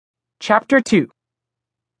Chapter 2.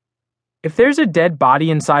 If there's a dead body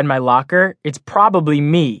inside my locker, it's probably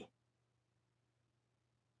me.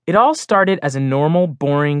 It all started as a normal,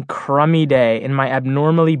 boring, crummy day in my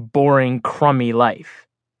abnormally boring, crummy life.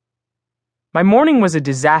 My morning was a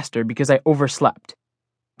disaster because I overslept.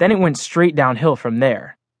 Then it went straight downhill from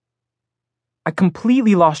there. I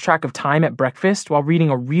completely lost track of time at breakfast while reading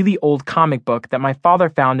a really old comic book that my father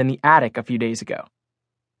found in the attic a few days ago.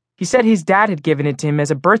 He said his dad had given it to him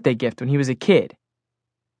as a birthday gift when he was a kid.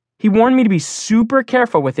 He warned me to be super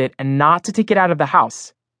careful with it and not to take it out of the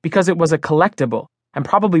house because it was a collectible and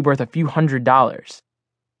probably worth a few $100s.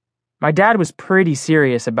 My dad was pretty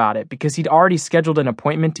serious about it because he'd already scheduled an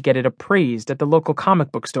appointment to get it appraised at the local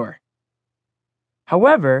comic book store.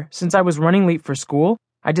 However, since I was running late for school,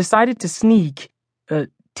 I decided to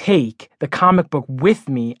take the comic book with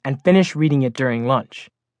me and finish reading it during lunch.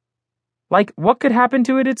 Like, what could happen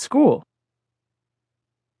to it at school?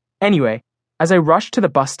 Anyway, as I rushed to the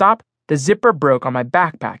bus stop, the zipper broke on my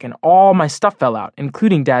backpack and all my stuff fell out,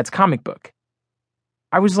 including Dad's comic book.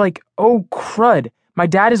 I was like, oh crud, my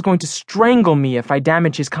dad is going to strangle me if I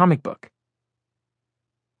damage his comic book.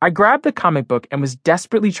 I grabbed the comic book and was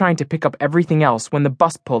desperately trying to pick up everything else when the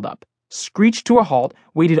bus pulled up, screeched to a halt,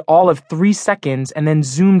 waited all of 3 seconds, and then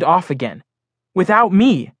zoomed off again. Without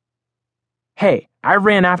me. Hey, I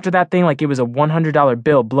ran after that thing like it was a $100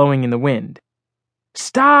 bill blowing in the wind.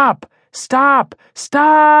 Stop! Stop!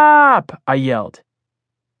 Stop! I yelled.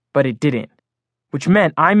 But it didn't, which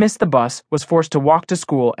meant I missed the bus, was forced to walk to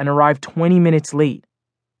school, and arrived 20 minutes late.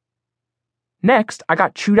 Next, I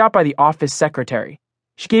got chewed out by the office secretary.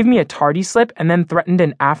 She gave me a tardy slip and then threatened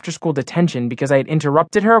an after-school detention because I had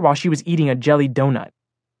interrupted her while she was eating a jelly donut.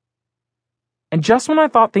 And just when I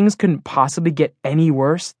thought things couldn't possibly get any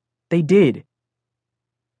worse, they did.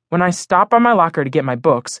 When I stopped by my locker to get my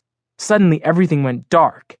books, suddenly everything went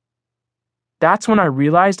dark. That's when I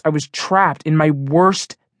realized I was trapped in my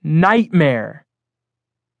worst nightmare.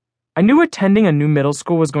 I knew attending a new middle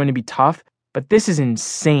school was going to be tough, but this is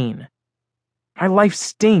insane. My life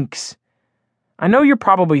stinks. I know you're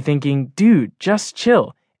probably thinking, dude, just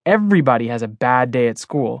chill. Everybody has a bad day at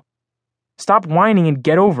school. Stop whining and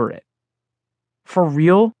get over it. For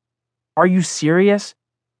real? Are you serious?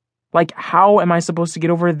 Like, how am I supposed to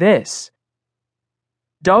get over this?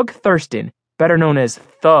 Doug Thurston, better known as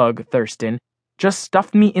Thug Thurston, just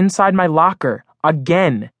stuffed me inside my locker,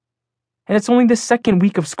 again. And it's only the second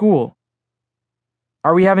week of school.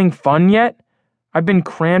 Are we having fun yet? I've been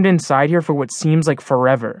crammed inside here for what seems like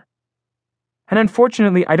forever. And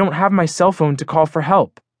unfortunately, I don't have my cell phone to call for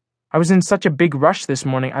help. I was in such a big rush this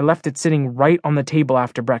morning, I left it sitting right on the table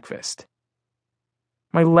after breakfast.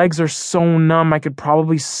 My legs are so numb I could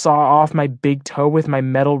probably saw off my big toe with my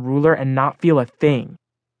metal ruler and not feel a thing.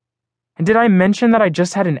 And did I mention that I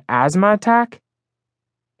just had an asthma attack?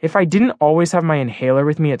 If I didn't always have my inhaler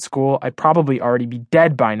with me at school, I'd probably already be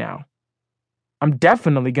dead by now. I'm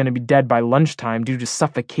definitely going to be dead by lunchtime due to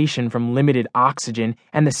suffocation from limited oxygen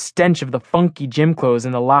and the stench of the funky gym clothes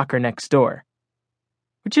in the locker next door.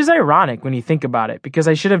 Which is ironic when you think about it, because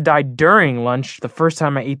I should have died during lunch the first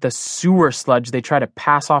time I ate the sewer sludge they try to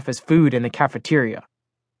pass off as food in the cafeteria.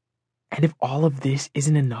 And if all of this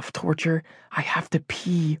isn't enough torture, I have to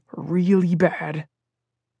pee really bad.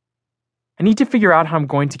 I need to figure out how I'm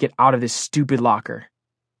going to get out of this stupid locker.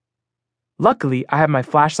 Luckily, I have my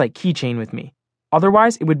flashlight keychain with me.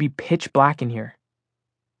 Otherwise, it would be pitch black in here.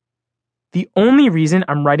 The only reason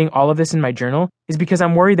I'm writing all of this in my journal is because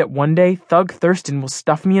I'm worried that one day Thug Thurston will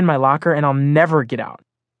stuff me in my locker and I'll never get out.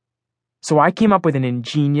 So I came up with an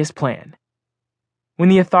ingenious plan. When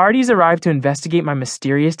the authorities arrive to investigate my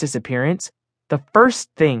mysterious disappearance, the first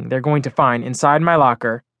thing they're going to find inside my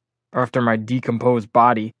locker, after my decomposed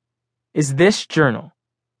body, is this journal.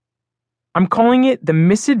 I'm calling it The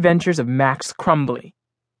Misadventures of Max Crumbly,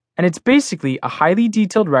 and it's basically a highly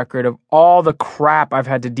detailed record of all the crap I've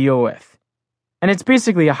had to deal with. And it's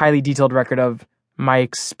basically a highly detailed record of my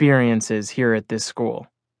experiences here at this school.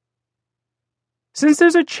 Since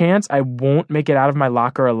there's a chance I won't make it out of my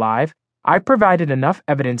locker alive, I provided enough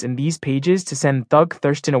evidence in these pages to send Thug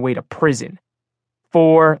Thurston away to prison.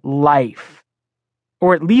 For life.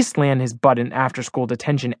 Or at least land his butt in after-school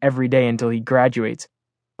detention every day until he graduates.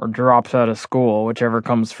 Or drops out of school, whichever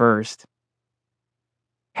comes first.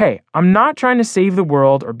 Hey, I'm not trying to save the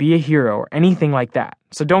world or be a hero or anything like that,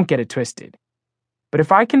 so don't get it twisted. But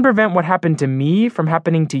if I can prevent what happened to me from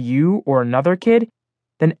happening to you or another kid,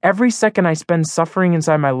 then every second I spend suffering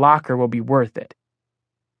inside my locker will be worth it.